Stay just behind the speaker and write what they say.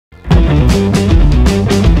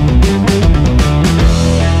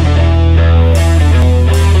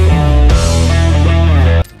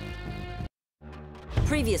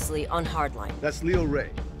on Hardline. That's Leo Ray.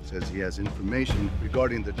 Says he has information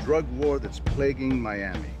regarding the drug war that's plaguing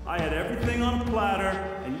Miami. I had everything on a platter,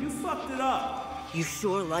 and you fucked it up. You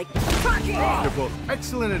sure like... They're both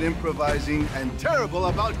excellent at improvising and terrible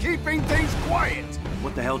about keeping things quiet.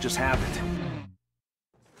 What the hell just happened?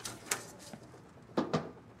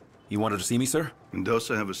 You wanted to see me, sir?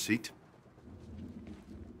 Mendoza, have a seat.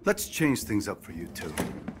 Let's change things up for you two.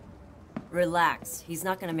 Relax. He's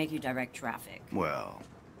not gonna make you direct traffic. Well,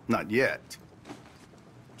 not yet.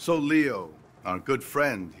 So Leo, our good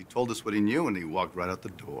friend, he told us what he knew and he walked right out the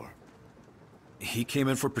door. He came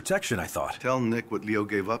in for protection, I thought. Tell Nick what Leo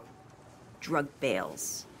gave up. Drug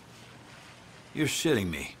bails. You're shitting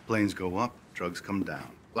me. Planes go up, drugs come down.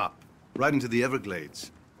 Up, right into the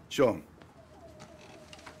Everglades. Show him.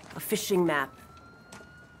 A fishing map.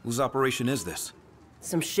 Whose operation is this?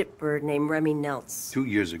 Some shipbird named Remy Neltz. 2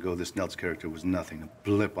 years ago, this Neltz character was nothing, a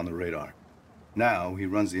blip on the radar. Now, he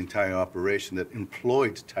runs the entire operation that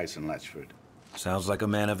employed Tyson Latchford. Sounds like a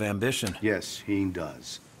man of ambition. Yes, he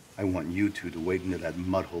does. I want you two to wade into that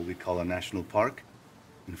mud hole we call a national park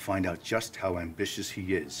and find out just how ambitious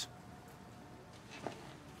he is.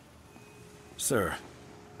 Sir,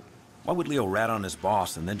 why would Leo rat on his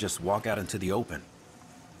boss and then just walk out into the open?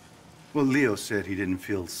 Well, Leo said he didn't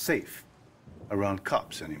feel safe around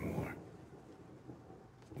cops anymore.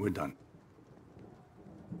 We're done.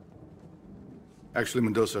 Actually,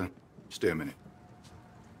 Mendoza, stay a minute.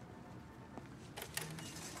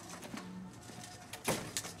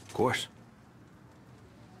 Of course.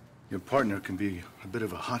 Your partner can be a bit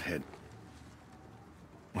of a hothead.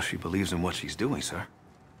 Well, she believes in what she's doing, sir.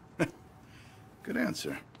 Good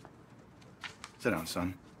answer. Sit down,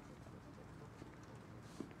 son.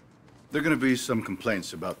 There are gonna be some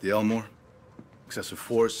complaints about the Elmore. Excessive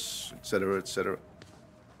force, etc., etc.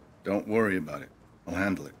 Don't worry about it. I'll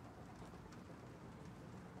handle it.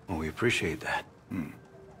 Well, we appreciate that.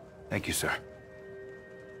 Thank you, sir.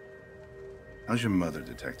 How's your mother,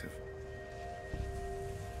 Detective?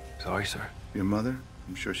 Sorry, sir. Your mother?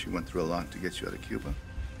 I'm sure she went through a lot to get you out of Cuba.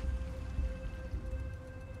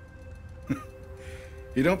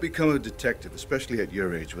 You don't become a detective, especially at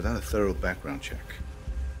your age, without a thorough background check.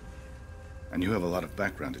 And you have a lot of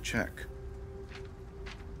background to check.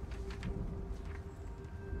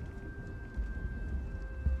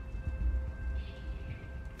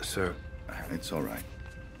 Sir, it's all right.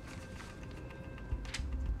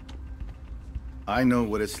 I know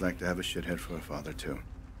what it's like to have a shithead for a father, too.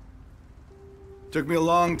 Took me a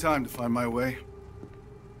long time to find my way.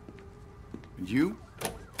 And you're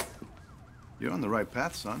on the right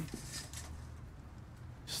path, son.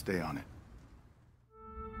 Stay on it.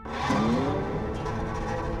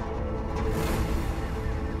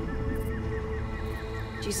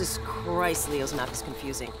 Jesus Christ, Leo's map is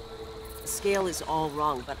confusing. The scale is all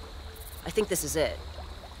wrong, but I think this is it.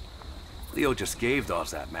 Leo just gave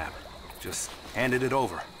Dawes that map. Just handed it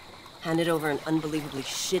over. Handed over an unbelievably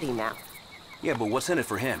shitty map. Yeah, but what's in it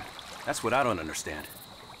for him? That's what I don't understand.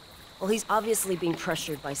 Well, he's obviously being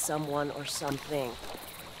pressured by someone or something.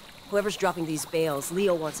 Whoever's dropping these bales,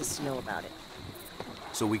 Leo wants us to know about it.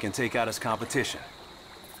 So we can take out his competition,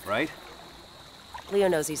 right? Leo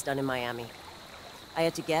knows he's done in Miami. I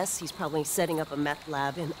had to guess he's probably setting up a meth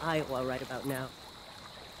lab in Iowa right about now.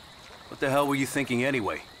 What the hell were you thinking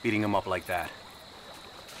anyway, beating him up like that?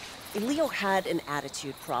 Leo had an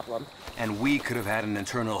attitude problem. And we could have had an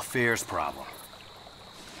internal affairs problem.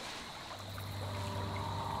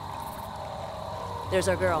 There's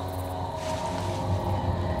our girl.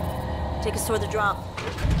 Take us toward the drop.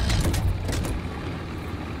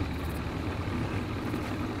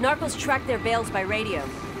 Narcos track their bales by radio.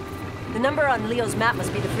 The number on Leo's map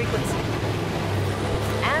must be the frequency.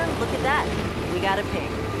 And look at that. We got a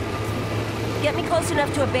ping. Get me close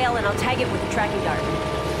enough to a bale and I'll tag it with a tracking dart.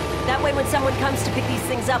 That way when someone comes to pick these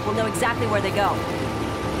things up, we'll know exactly where they go.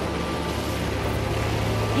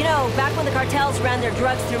 You know, back when the cartels ran their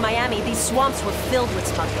drugs through Miami, these swamps were filled with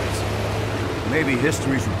smugglers. Maybe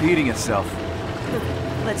history's repeating itself.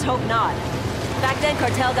 Let's hope not. Back then,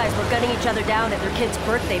 cartel guys were gunning each other down at their kids'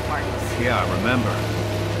 birthday parties. Yeah, I remember.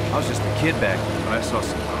 I was just a kid back then, but I saw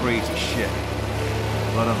some crazy shit.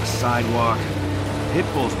 Blood on the sidewalk, pit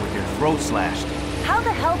bulls with their throats slashed. How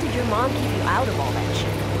the hell did your mom keep you out of all that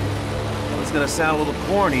shit? Well, it's gonna sound a little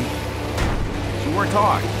corny. She worked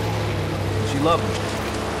hard. She loved me.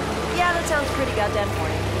 Yeah, that sounds pretty goddamn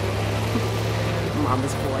corny.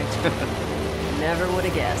 Mama's boy. Never would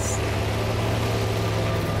have guessed.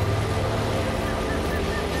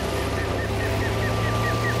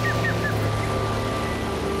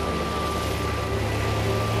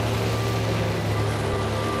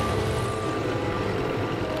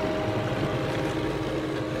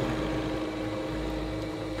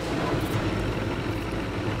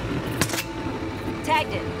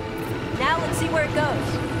 Tagged it. Now let's see where it goes.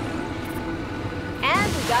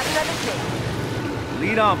 And we got another ping.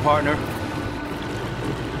 Lead on, partner.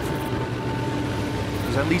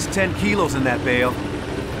 There's at least 10 kilos in that bale.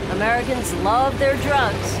 Americans love their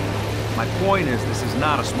drugs. My point is, this is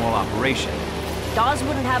not a small operation. Dawes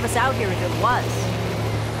wouldn't have us out here if it was.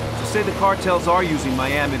 So say the cartels are using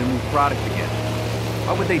Miami to move product again.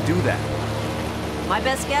 Why would they do that? My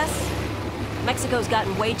best guess? Mexico's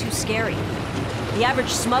gotten way too scary. The average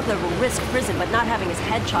smuggler will risk prison but not having his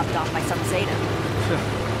head chopped off by some Zeta.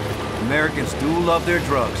 Americans do love their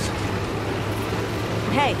drugs.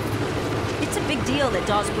 Hey, it's a big deal that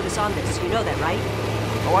Dawes put us on this. You know that, right?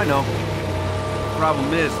 Oh, I know. The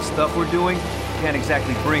problem is, the stuff we're doing can't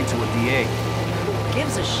exactly bring to a DA. Who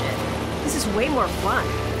gives a shit? This is way more fun.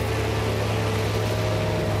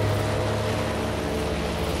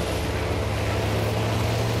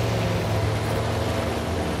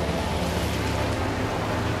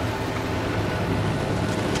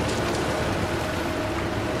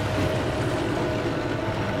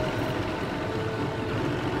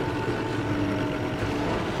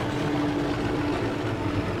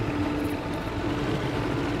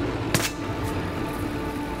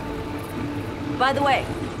 By the way,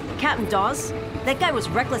 Captain Dawes, that guy was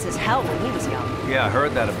reckless as hell when he was young. Yeah, I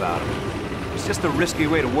heard that about him. It's just a risky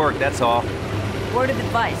way to work, that's all. Word of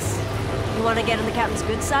advice. You want to get on the captain's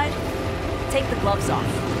good side? Take the gloves off.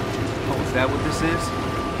 Oh, is that what this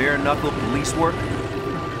is? Bare-knuckle police work?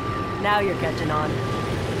 Now you're catching on.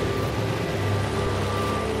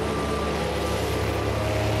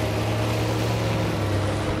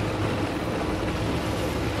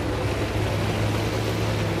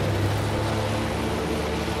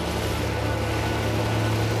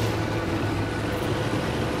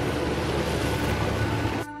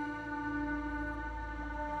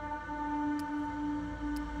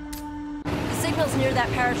 Near that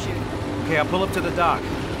parachute. Okay, I'll pull up to the dock.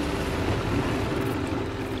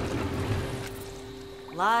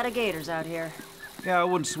 A lot of gators out here. Yeah, I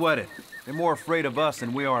wouldn't sweat it. They're more afraid of us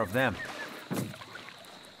than we are of them.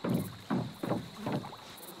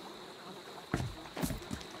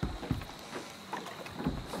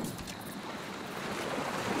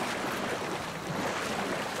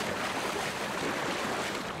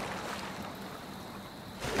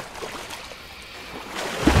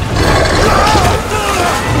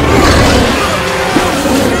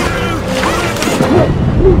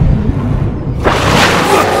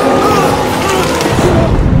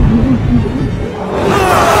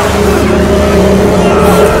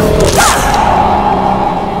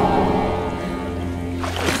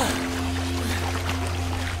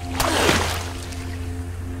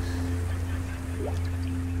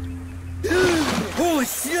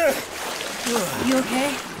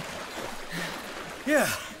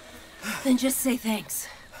 Just say thanks.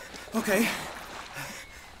 Okay.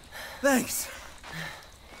 Thanks.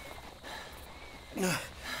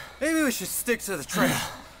 Maybe we should stick to the trail.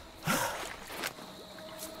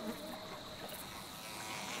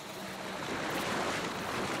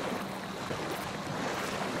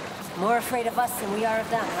 More afraid of us than we are of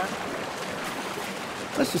them, huh?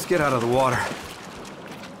 Let's just get out of the water.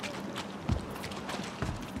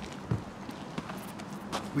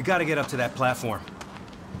 We gotta get up to that platform.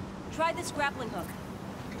 Try this grappling hook.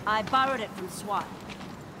 I borrowed it from SWAT.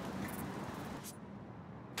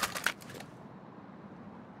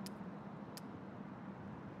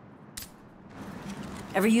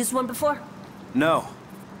 Ever used one before? No.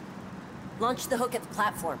 Launch the hook at the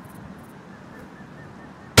platform.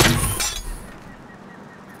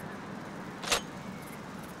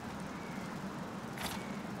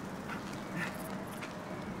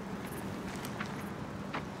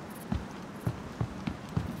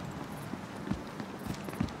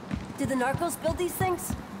 Did the narcos build these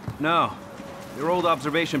things? No. They're old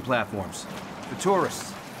observation platforms. For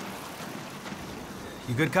tourists.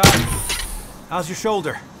 You good, Kai? How's your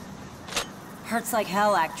shoulder? Hurts like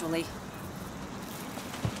hell, actually.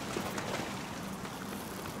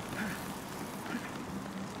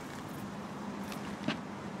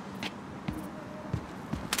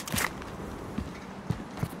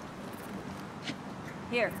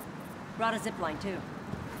 Here. Brought a zipline, too.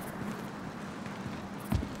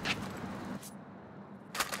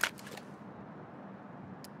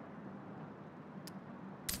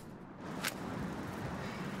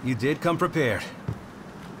 You did come prepared.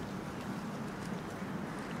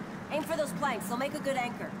 Aim for those planks. They'll make a good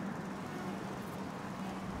anchor.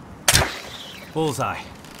 Bullseye.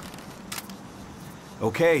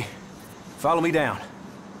 Okay. Follow me down.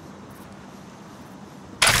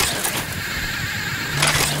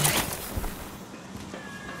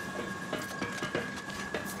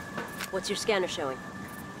 What's your scanner showing?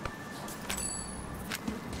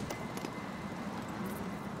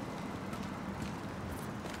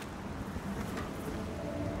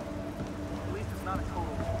 At least it's not a total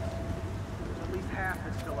loss. There's at least half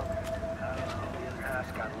that's still up there. I don't know, the other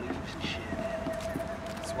half's got leaves and shit.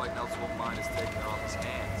 This white Nelson won't mind us taking it off his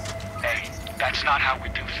hands. Hey, that's not how we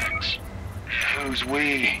do things. Who's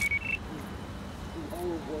we? Who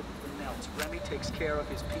all work for Nels. Remy takes care of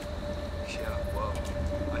his people. Yeah, well,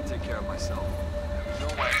 I take care of myself. No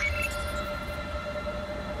way.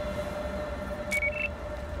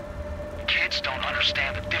 Kids don't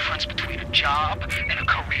understand the difference between a job and a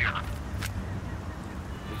career.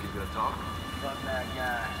 Think you're gonna talk? Fuck that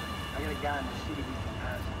guy. I got a guy in the city we can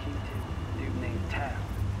pass the key to. A dude named Tahu.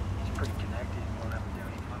 He's pretty connected. He won't ever do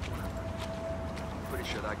any fuck with him. Pretty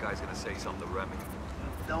sure that guy's gonna say something to Remy.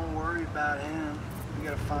 Don't worry about him. We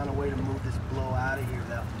gotta find a way to move this blow out of here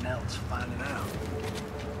without Nels finding out.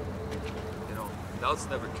 You know, Nels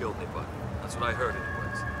never killed anybody. That's what I heard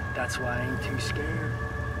anyways. That's why I ain't too scared.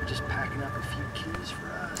 We're just packing up a few keys for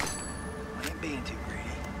us. I ain't being too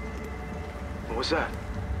greedy. What was that?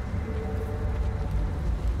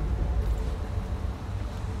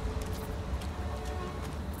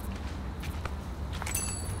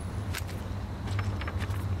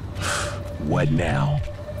 What now?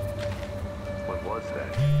 What was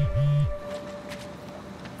that?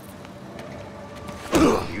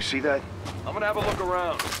 You see that? I'm gonna have a look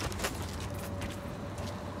around.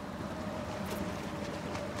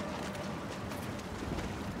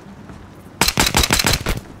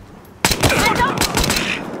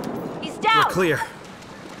 He's down! We're clear.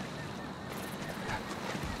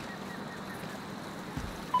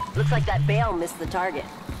 Looks like that bale missed the target.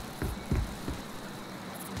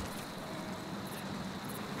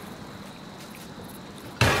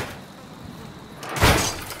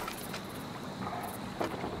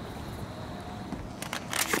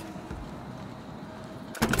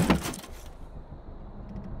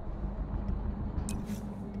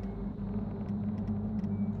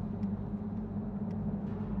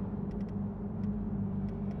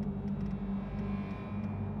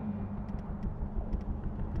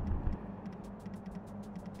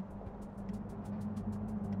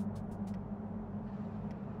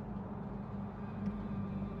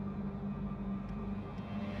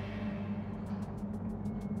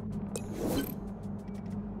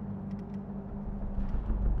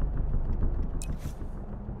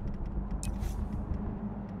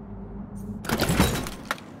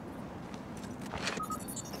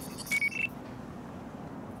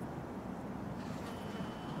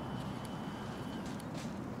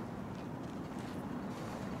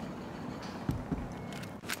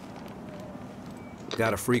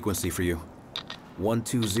 Got a frequency for you.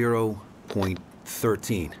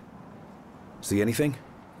 120.13. See anything?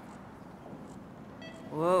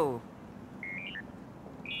 Whoa.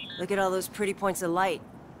 Look at all those pretty points of light.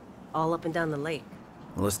 All up and down the lake.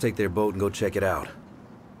 Well, let's take their boat and go check it out.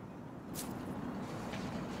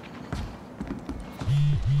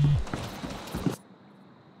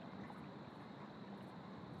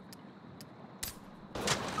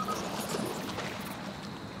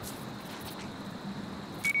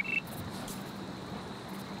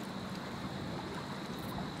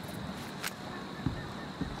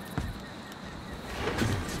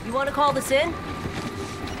 You want to call this in?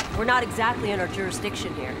 We're not exactly in our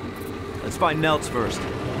jurisdiction here. Let's find Nels first.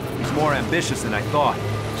 He's more ambitious than I thought.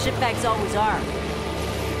 Shitbags always are.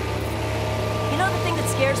 You know the thing that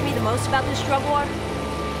scares me the most about this drug war?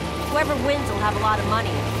 Whoever wins will have a lot of money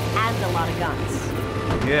and a lot of guns.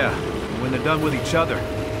 Yeah, and when they're done with each other,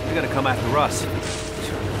 they're gonna come after us.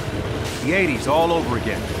 The 80s all over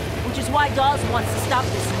again. Which is why Dawes wants to stop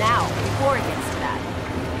this now, before it gets to that.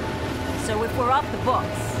 So if we're off the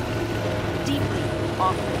books, deeply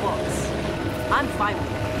off the books, I'm fine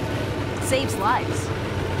with it. It saves lives.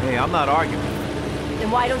 Hey, I'm not arguing. Then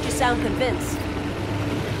why don't you sound convinced?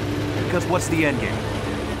 Because what's the end game?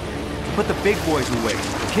 To put the big boys away,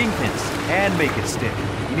 the kingpins, and make it stick.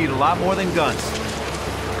 You need a lot more than guns.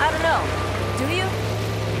 I don't know. Do you?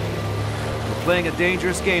 We're playing a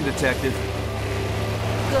dangerous game, Detective.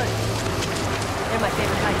 Good. They're my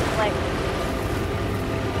favorite kinds of play.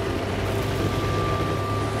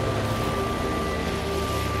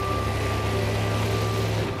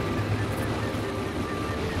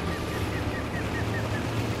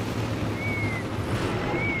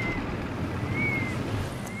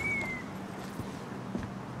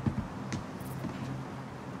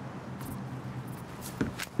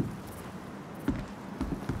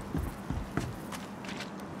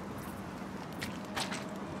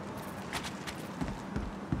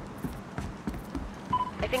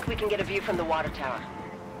 I think we can get a view from the water tower.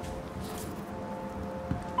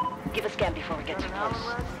 Give a scan before we get too close.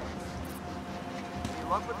 Any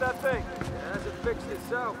luck with that thing? It hasn't fixed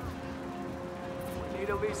itself. We need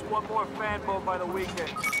at least one more fan boat by the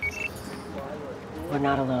weekend. We're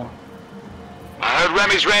not alone. I heard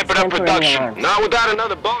Remy's ramping up production. Not without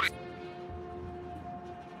another boat.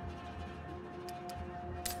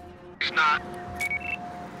 He's not.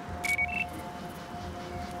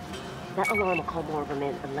 That alarm will call more of them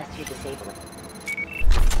in unless you disable it.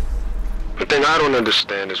 The thing I don't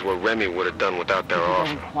understand is what Remy would have done without their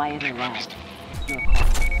offer. Quiet or loud. Your call.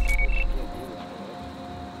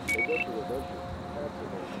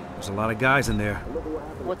 There's a lot of guys in there.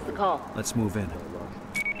 What's the call? Let's move in.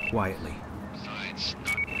 Quietly.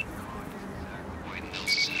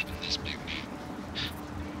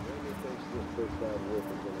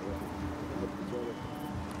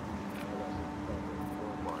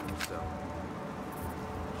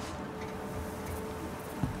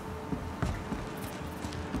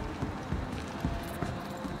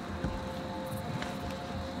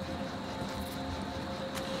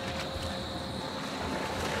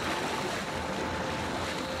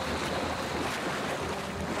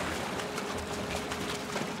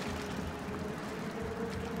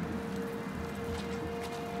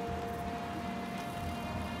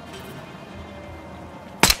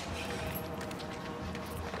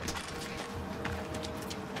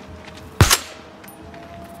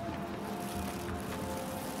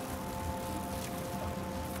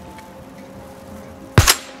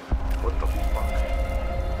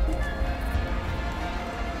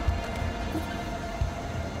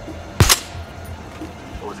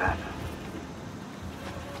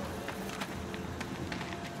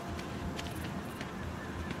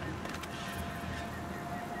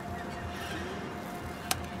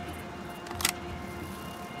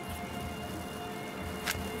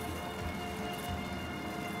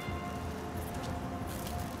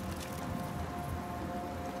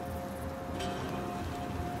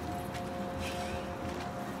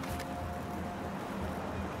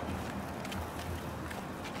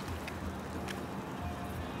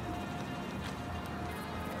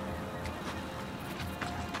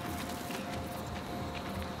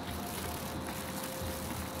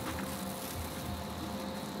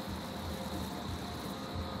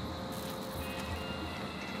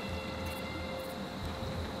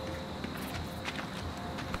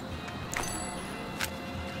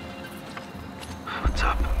 What's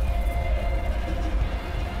up?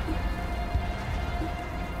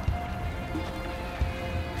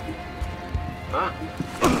 Huh?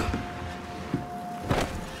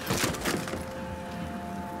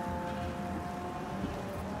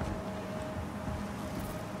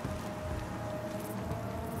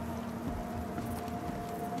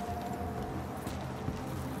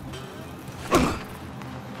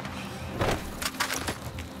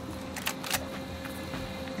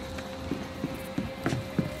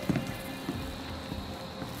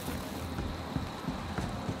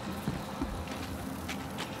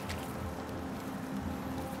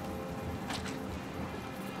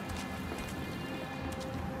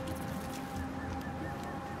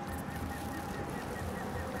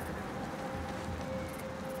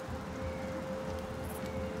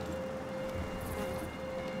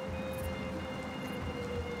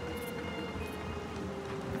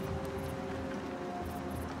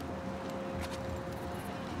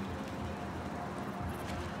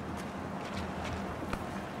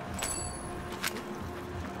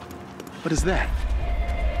 What is that?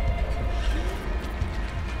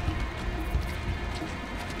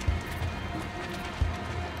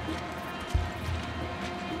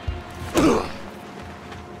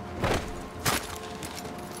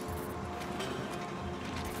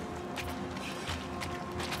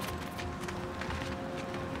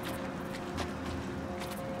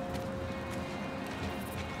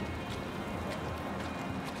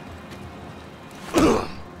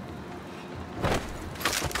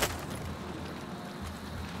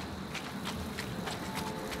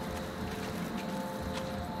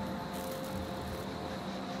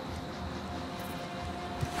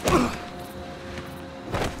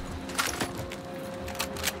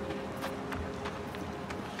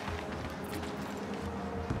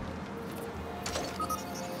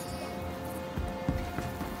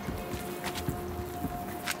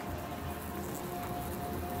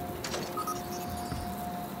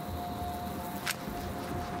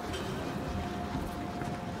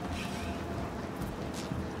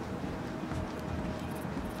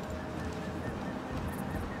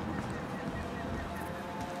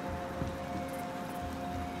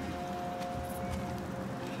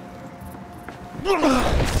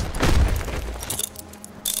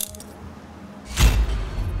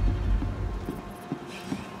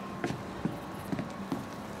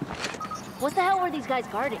 What the hell were these guys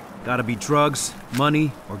guarding? Gotta be drugs,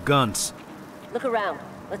 money, or guns. Look around.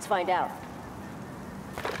 Let's find out.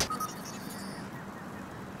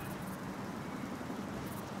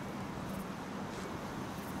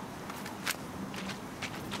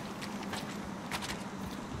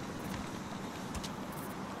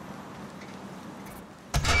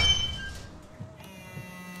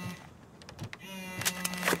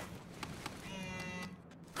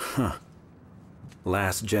 Huh.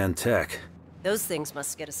 Last gen tech. Those things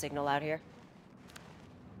must get a signal out here.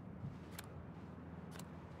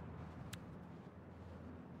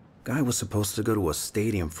 Guy was supposed to go to a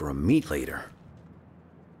stadium for a meet later.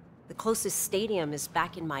 The closest stadium is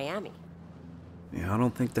back in Miami. Yeah, I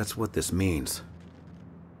don't think that's what this means.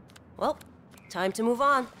 Well, time to move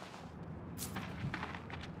on.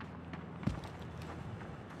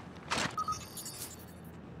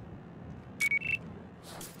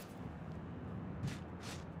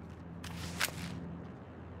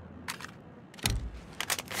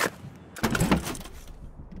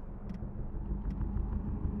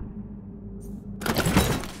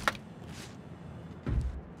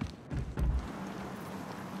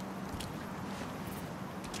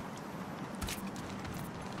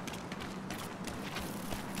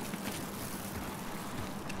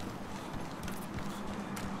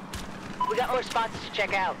 We got more spots to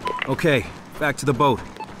check out. Okay, back to the boat.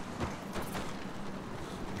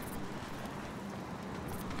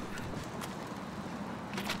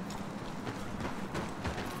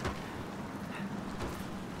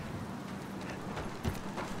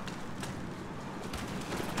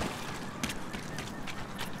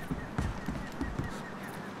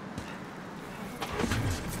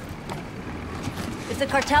 If the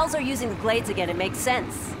cartels are using the glades again, it makes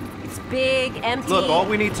sense. It's big, empty. Look, all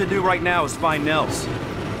we need to do right now is find Nels.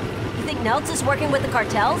 You think Nelts is working with the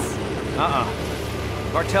cartels?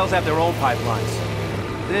 Cartels have their own pipelines.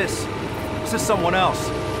 This is someone else.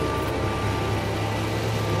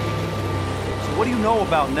 So what do you know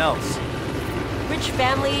about Nels? Rich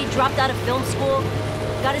family, dropped out of film school.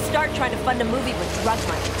 Got his start trying to fund a movie with drug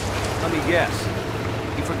money. Let me guess.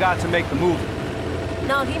 He forgot to make the movie.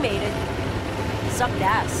 No, he made it. Sucked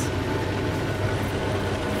ass.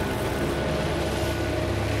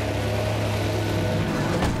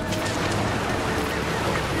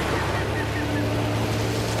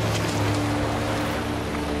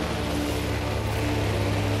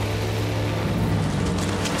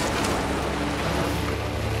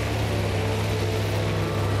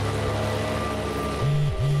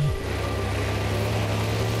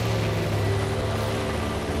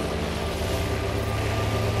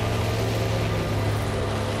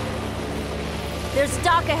 There's a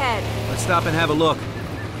dock ahead. Let's stop and have a look.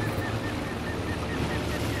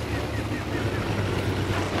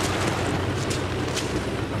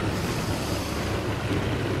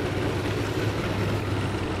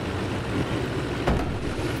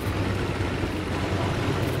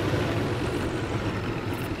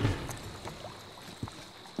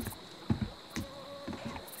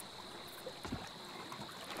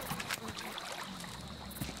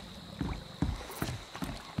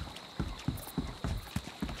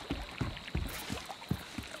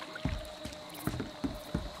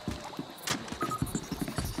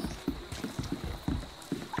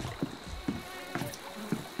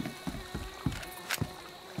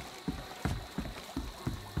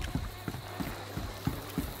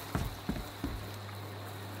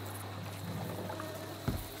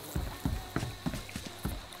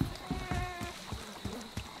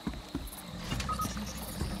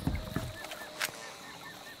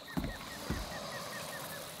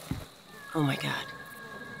 Oh my god.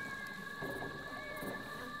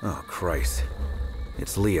 Oh, Christ.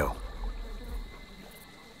 It's Leo.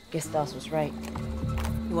 Guess Doss was right.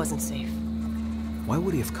 He wasn't safe. Why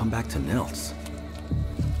would he have come back to Nels?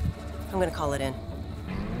 I'm gonna call it in.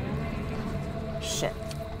 Shit.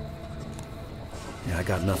 Yeah, I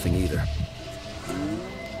got nothing either.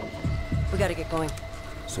 We gotta get going.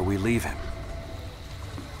 So we leave him.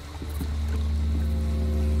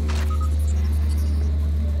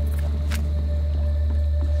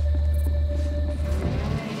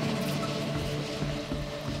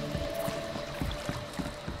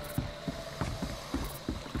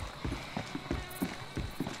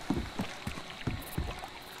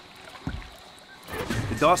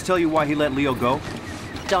 Did Doss tell you why he let Leo go?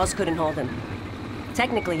 Dawes couldn't hold him.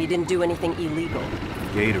 Technically, he didn't do anything illegal.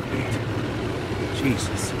 Gator bait.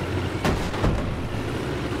 Jesus.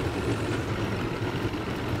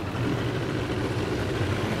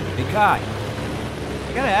 Hey, Khai.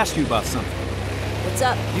 I gotta ask you about something. What's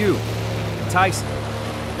up? You. Tyson.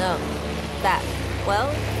 No. That.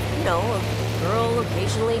 Well, you know, a girl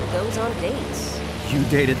occasionally goes on dates. You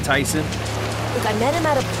dated Tyson? Look, I met him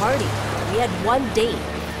at a party. We had one date.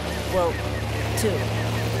 Well, two.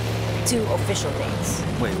 Two official dates.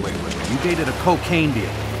 Wait. You dated a cocaine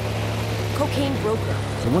dealer? Cocaine broker.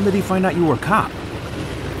 So when did he find out you were a cop?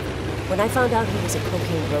 When I found out he was a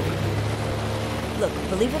cocaine broker. Look,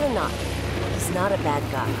 believe it or not, he's not a bad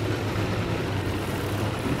guy.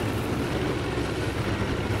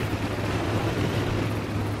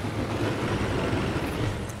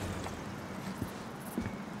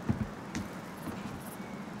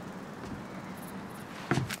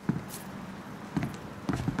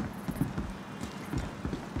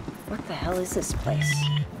 What the hell is this place?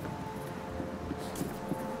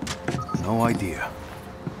 No idea.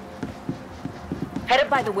 Head up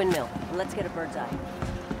by the windmill, and let's get a bird's eye.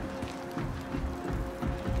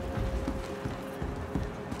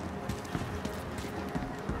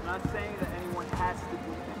 I'm not saying that anyone has to do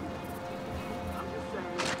anything. I'm just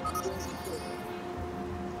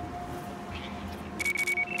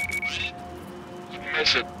saying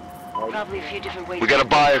Listen, Probably a few different ways. we got a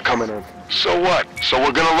buyer coming in. So what? So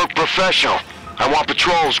we're gonna look professional. I want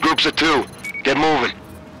patrols, groups of 2. Get moving.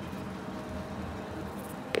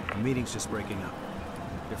 The meeting's just breaking up.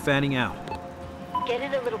 They're fanning out. Get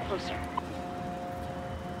in a little closer.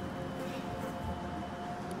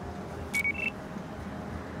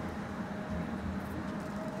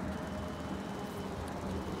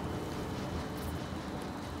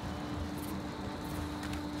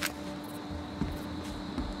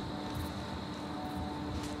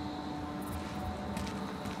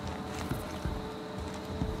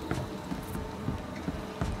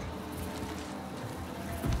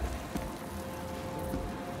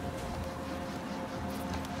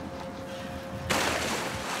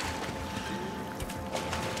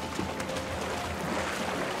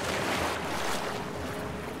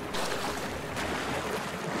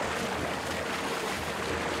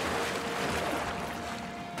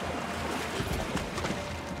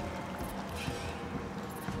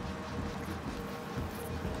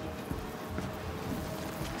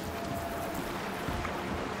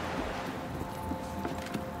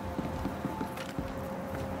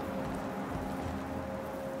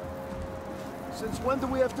 Since when do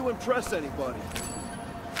we have to impress anybody?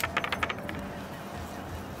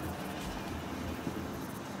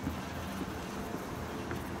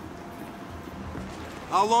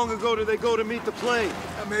 How long ago did they go to meet the plane?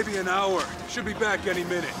 Maybe an hour. Should be back any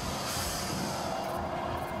minute.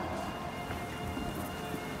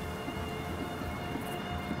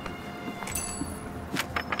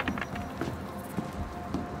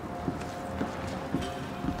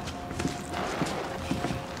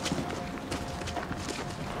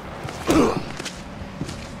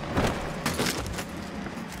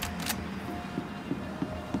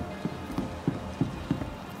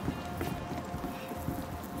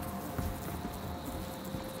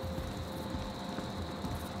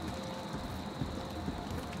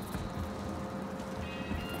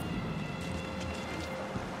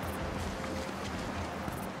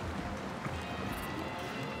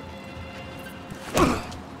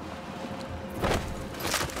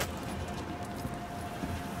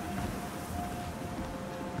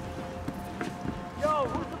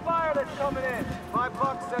 Coming in. My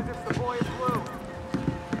buck says it's the boy in blue.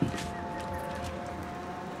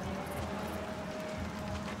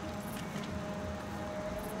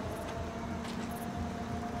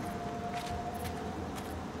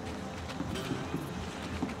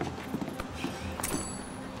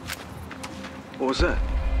 What was that?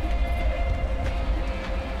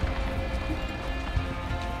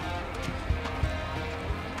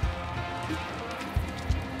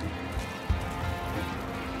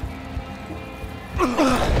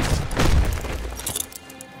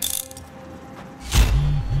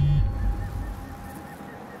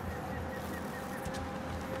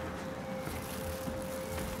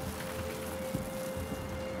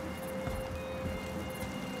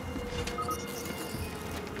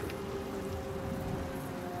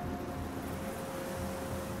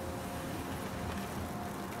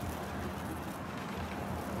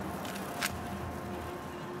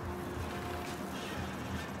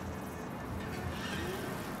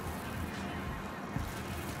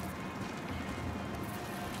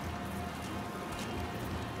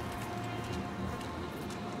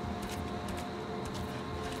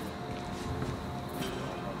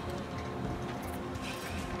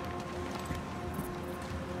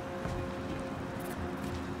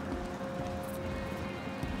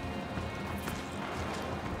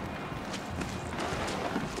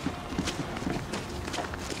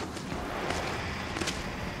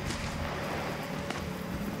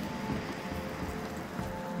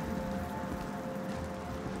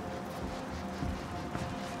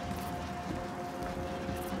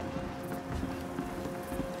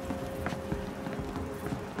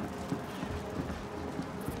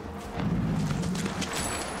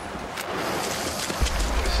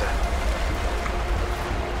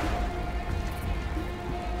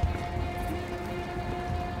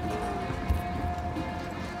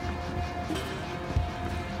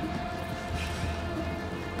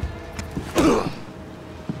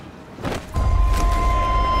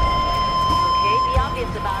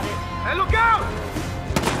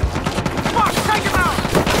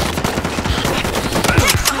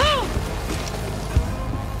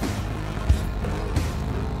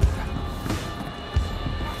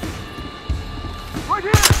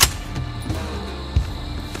 Right here!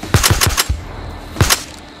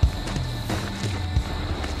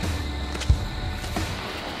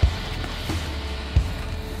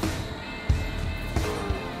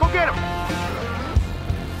 Go get him!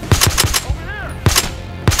 Over here!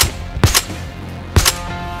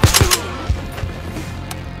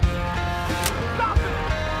 Stop it!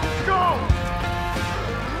 Go!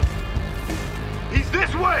 He's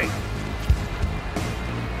this way!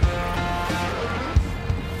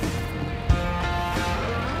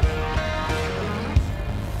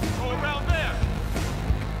 Go around there!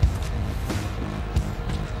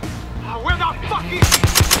 Where the fuck is he?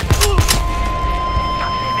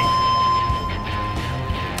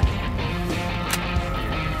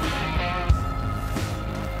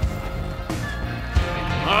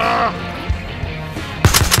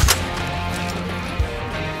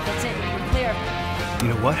 That's it. We're clear. You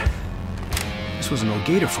know what? This was an old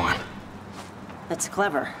gator farm. That's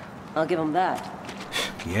clever. I'll give him that.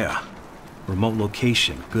 Yeah. Remote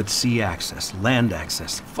location, good sea access, land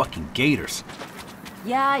access, fucking gators.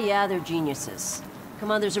 Yeah, they're geniuses. Come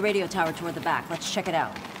on, there's a radio tower toward the back. Let's check it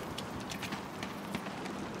out.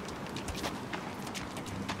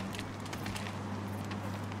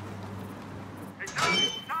 Hey,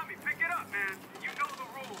 Tommy, pick it up, man. You know the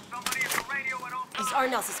rules. Somebody at the radio and all... These are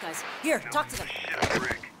Nels's guys. Here, talk to them. Shit,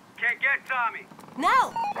 Rick. Can't get Tommy.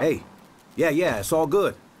 Nell! Hey. Yeah, it's all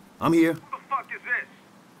good. I'm here. Who the fuck is this?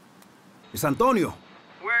 It's Antonio.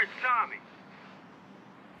 Where's Tommy?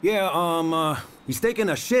 Yeah, he's taking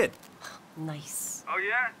a shit. Nice. Oh,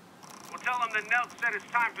 yeah? Well, tell him that Nell said it's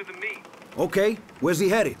time for the meet. Okay, where's he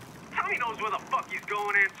headed? Tommy knows where the fuck he's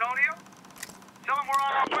going, Antonio. Tell him we're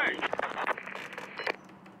on our way.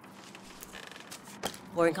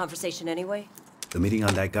 Boring conversation anyway? The meeting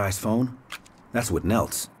on that guy's phone? That's with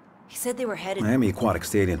Nelts. He said they were headed... Miami Aquatic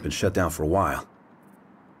Stadium's been shut down for a while.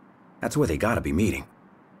 That's where they gotta be meeting.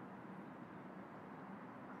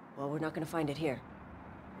 Well, we're not gonna find it here.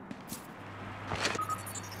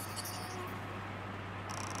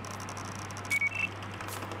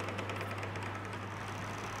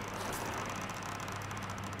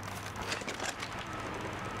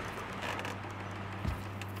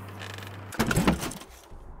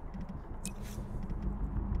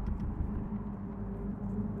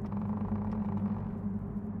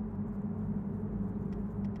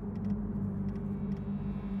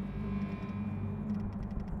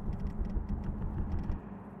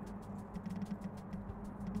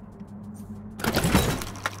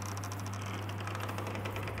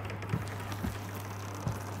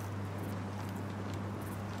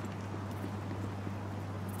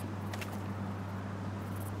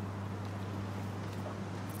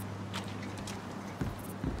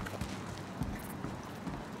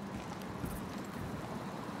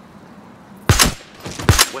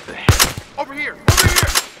 What the hell? Over here! Over here!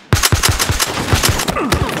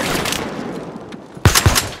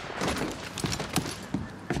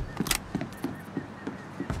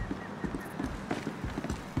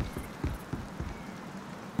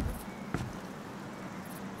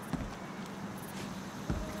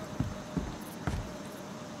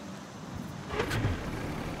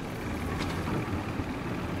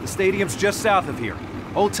 The stadium's just south of here.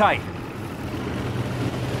 Hold tight.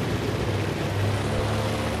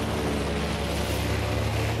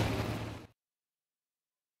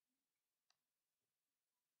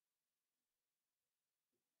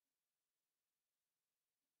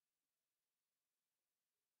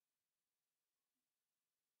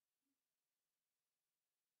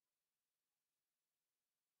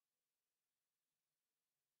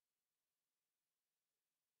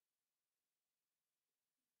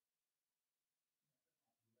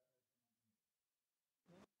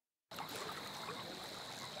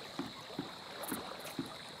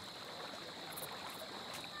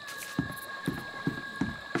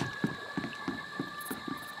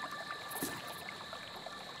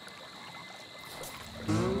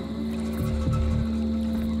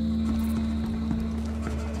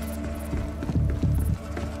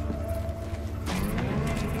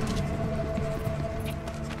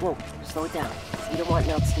 Whoa, slow it down. We don't want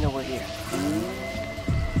Nels to know we're here.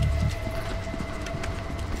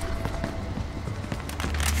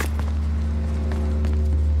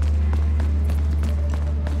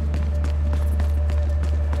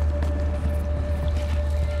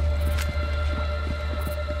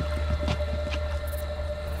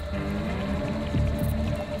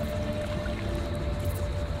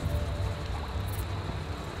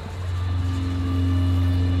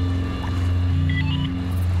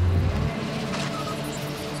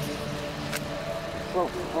 Whoa,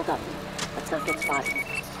 hold up. Let's not get spotted.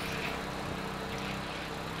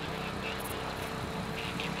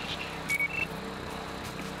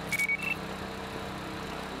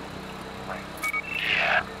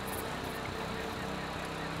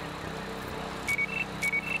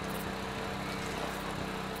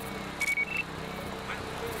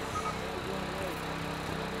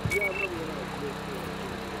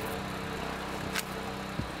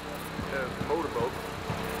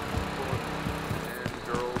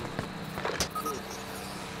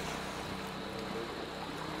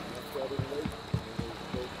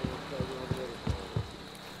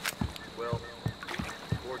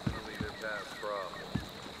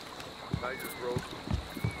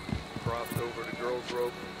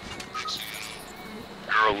 rope.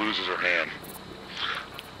 Girl loses her hand.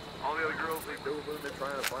 All the other girls they Dover, they're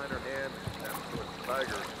trying to find her hand. And the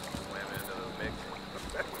tiger swam into the mix.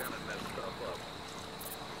 That kind of messed stuff up.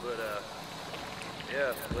 But,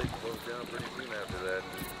 yeah, the place closed down pretty soon after that.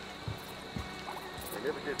 They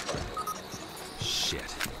never did find her.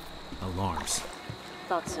 Shit. Alarms.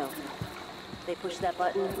 Thought so. They pushed that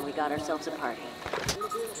button, and we got ourselves a party.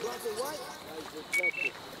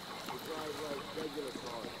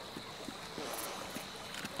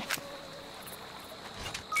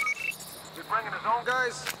 He's bringing his own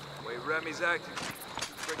guys? The way Remy's acting,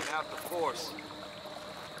 he's bringing out the force.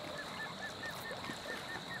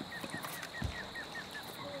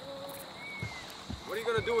 What are you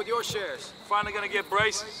gonna do with your shares? Finally gonna get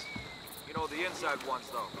braces? You know, the inside ones,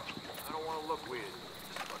 though. I don't want to look weird.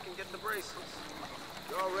 Just fucking get the braces.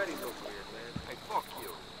 You already look weird, man. Hey, fuck you.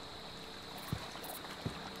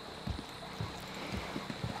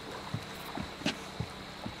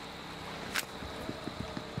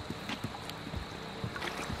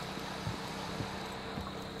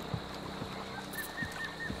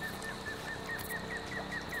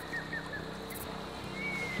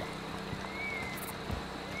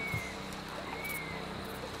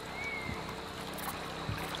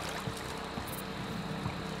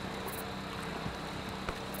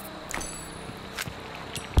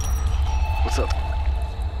 What's up?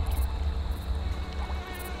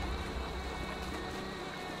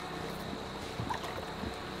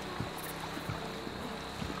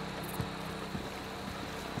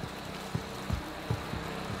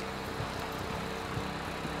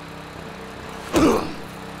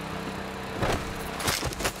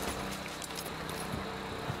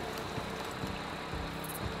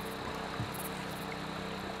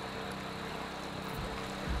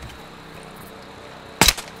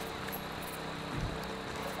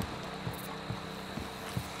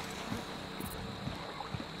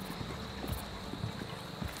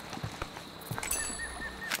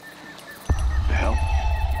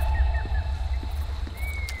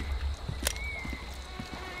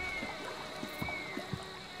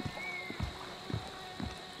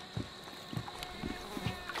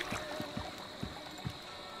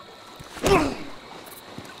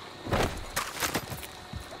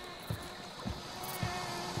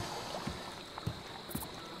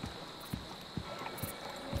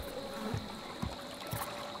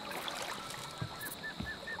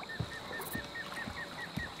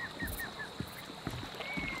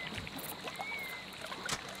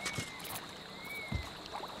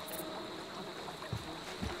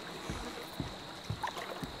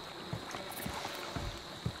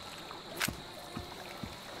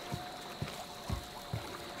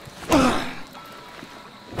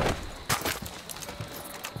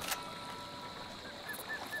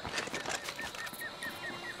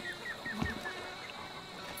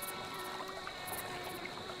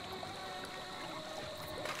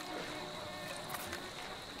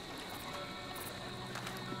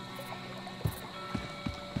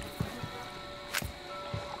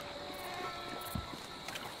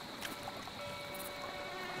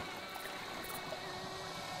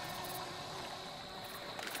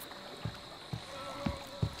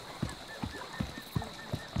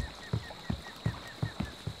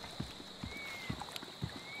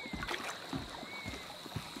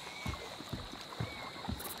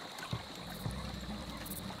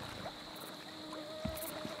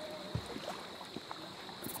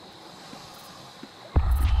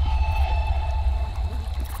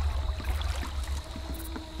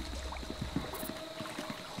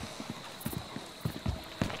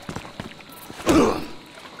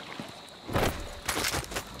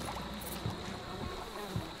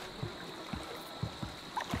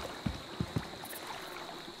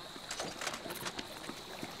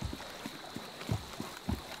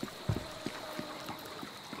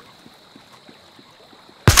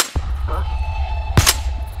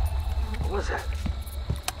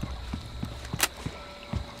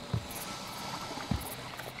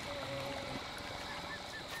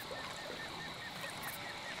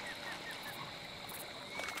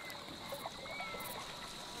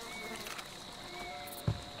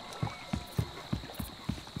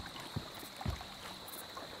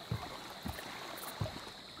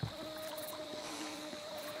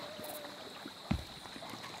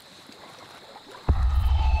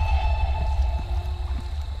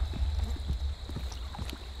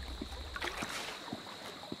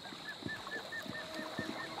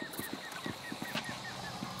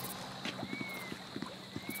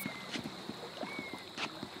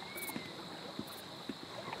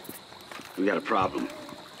 We got a problem.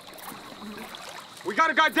 We got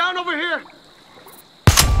a guy down over here!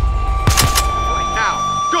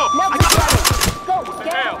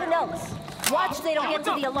 bells. Watch they don't get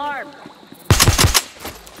to the alarm.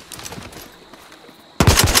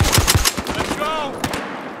 Let's go!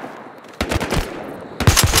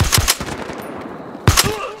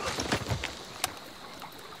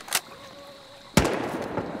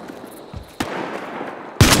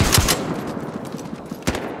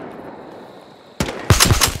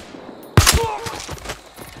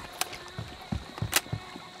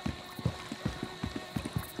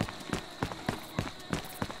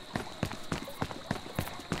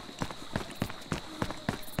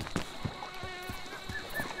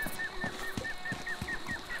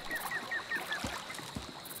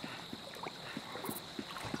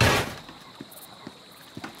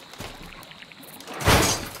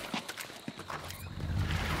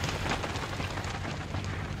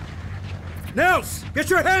 Nels, get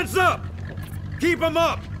your hands up! Keep them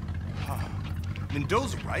up!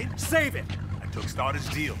 Mendoza, right? Save it! I took Starter's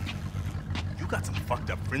deal. You got some fucked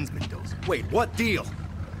up friends, Mendoza. Wait, what deal?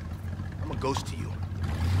 I'm a ghost to you.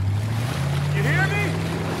 You hear me?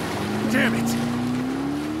 Damn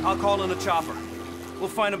it! I'll call in a chopper. We'll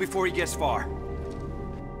find him before he gets far.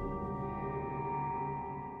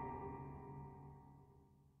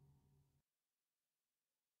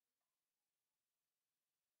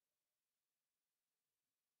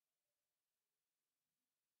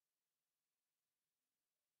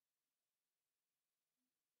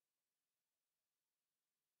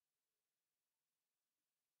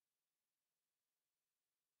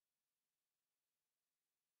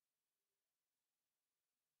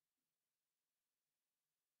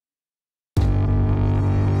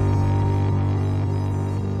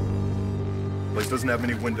 Place doesn't have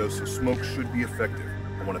many windows, so smoke should be effective.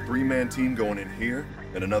 I want a 3-man team going in here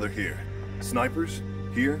and another here. Snipers,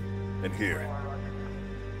 here and here.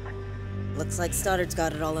 Looks like Stoddard's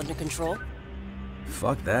got it all under control.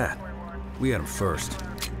 Fuck that. We had him first.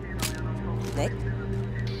 Nick?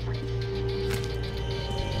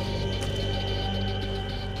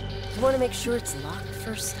 You want to make sure it's locked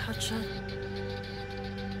first, Hotshot?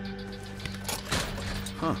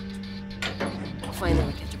 Huh.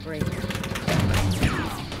 Finally catch a break.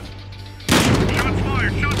 Shots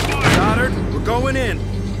fired! Shots fired! Stoddard, we're going in.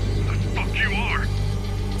 The fuck you are?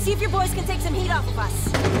 See if your boys can take some heat off of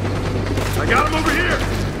us. I got him over here!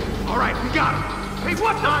 Alright, we got him! Hey,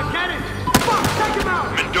 what time? Get in! Fuck, take him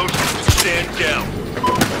out! Mendoza, stand down.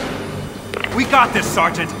 We got this,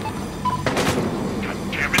 Sergeant. God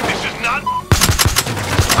damn it, this is not...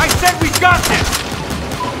 I said we got this!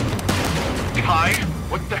 Khai,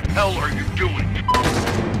 what the hell are you doing?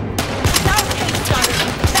 South Cape, Stoddard!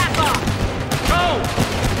 Back off! Go!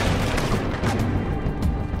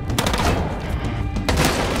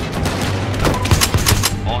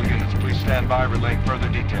 All units, please stand by, relaying further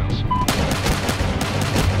details.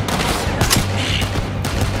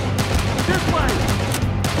 This way!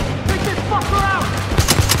 Take this fucker out!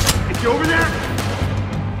 Is he over there?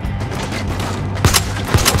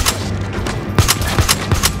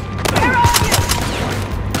 Where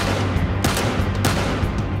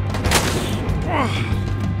are you?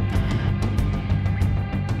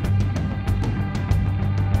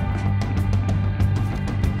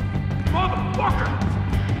 Motherfucker!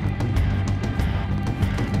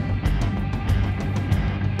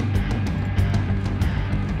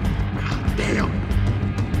 Damn!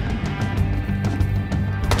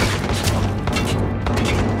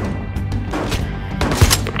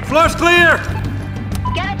 Flush clear!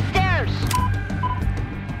 Get upstairs!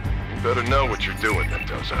 You better know what you're doing,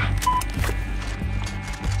 Mendoza.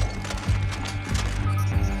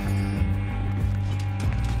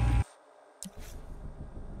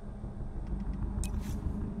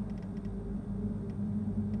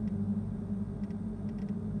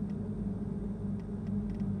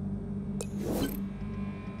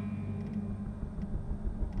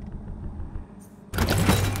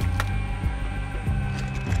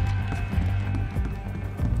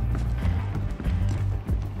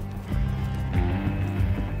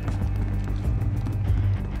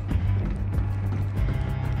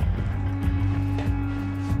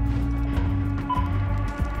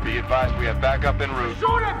 Be advised, we have backup en route.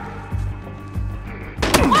 Shoot him!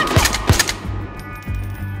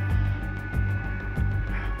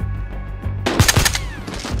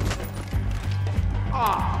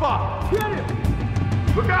 Ah, fuck! Hit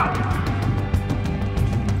him! Look out!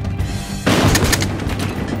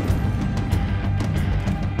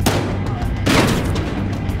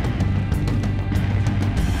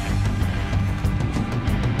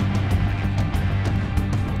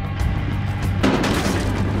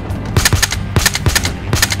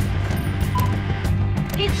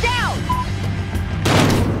 He's down!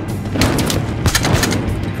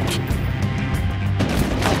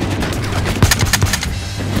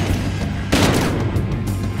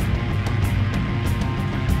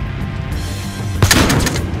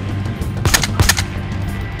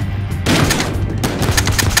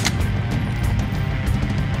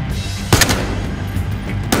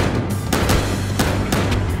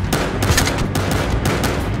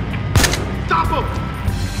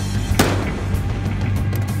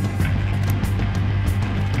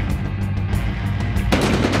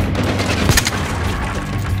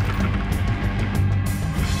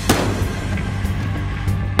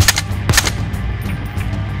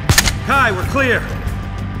 clear!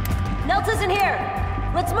 Nelt isn't here.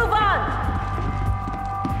 Let's move on.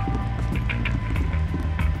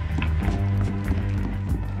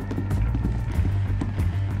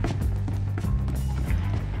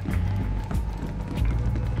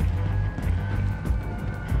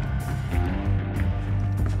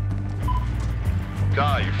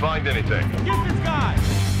 Guy, you find anything? Get this guy!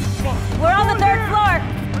 We're on the 3rd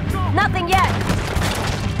floor. Nothing yet.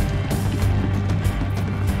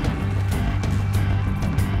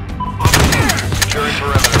 Securing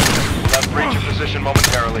perimeter. Left breach your position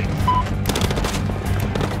momentarily.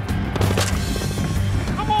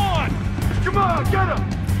 Come on! Come on, get him!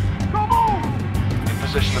 Come on! In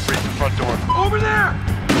position to breach the front door. Over there!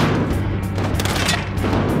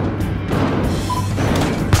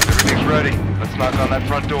 Everything's ready. Let's knock on that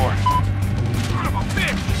front door. Son of a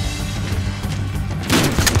bitch!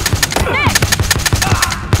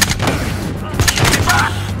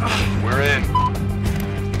 We're in.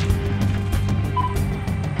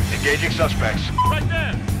 Engaging suspects. Right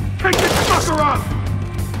there! Take this sucker up!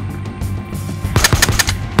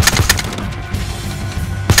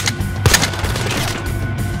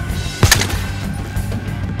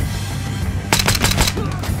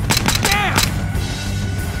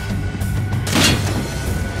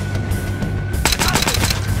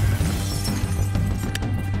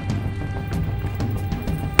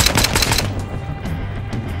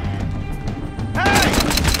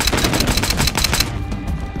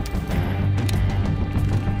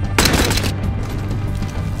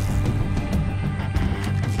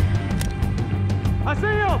 I see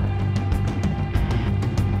him!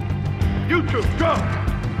 You two, go!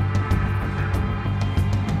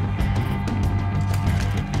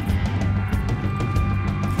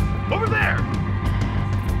 Over there!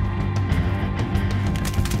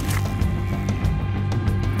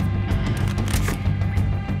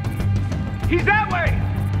 He's that way!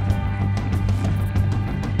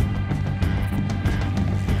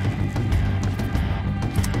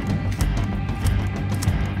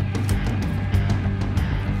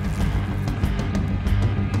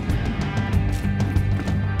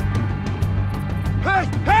 Hey!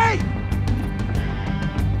 Hey!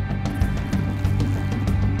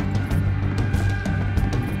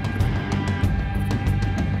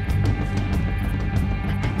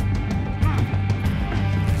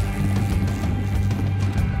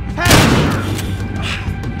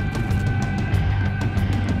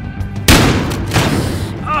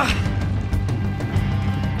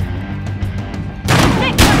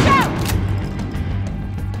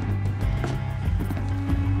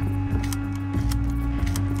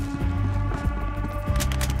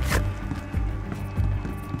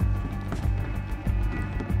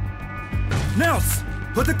 Nels!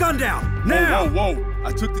 Put the gun down! Now! Whoa, whoa, whoa.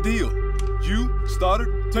 I took the deal. You,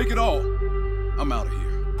 Stoddard, take it all. I'm out of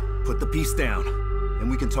here. Put the piece down,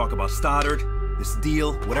 and we can talk about Stoddard, this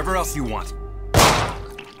deal, whatever else you want.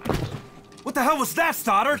 What the hell was that,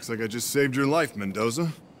 Stoddard? Looks like I just saved your life,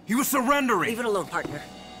 Mendoza. He was surrendering. Leave it alone, partner.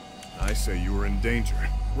 I say you were in danger.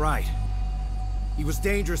 Right. He was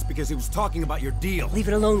dangerous because he was talking about your deal. Leave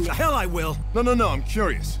it alone, The Nick. hell I will! No, I'm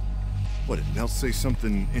curious. What, did Nels say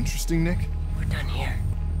something interesting, Nick? We're done here.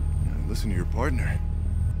 Listen to your partner.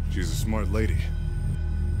 She's a smart lady.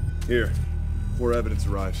 Here, before evidence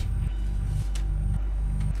arrives.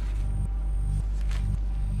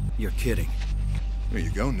 You're kidding. There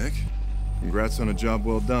you go, Nick. Congrats on a job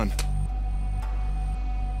well done.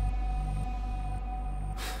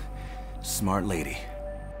 Smart lady.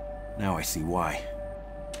 Now I see why.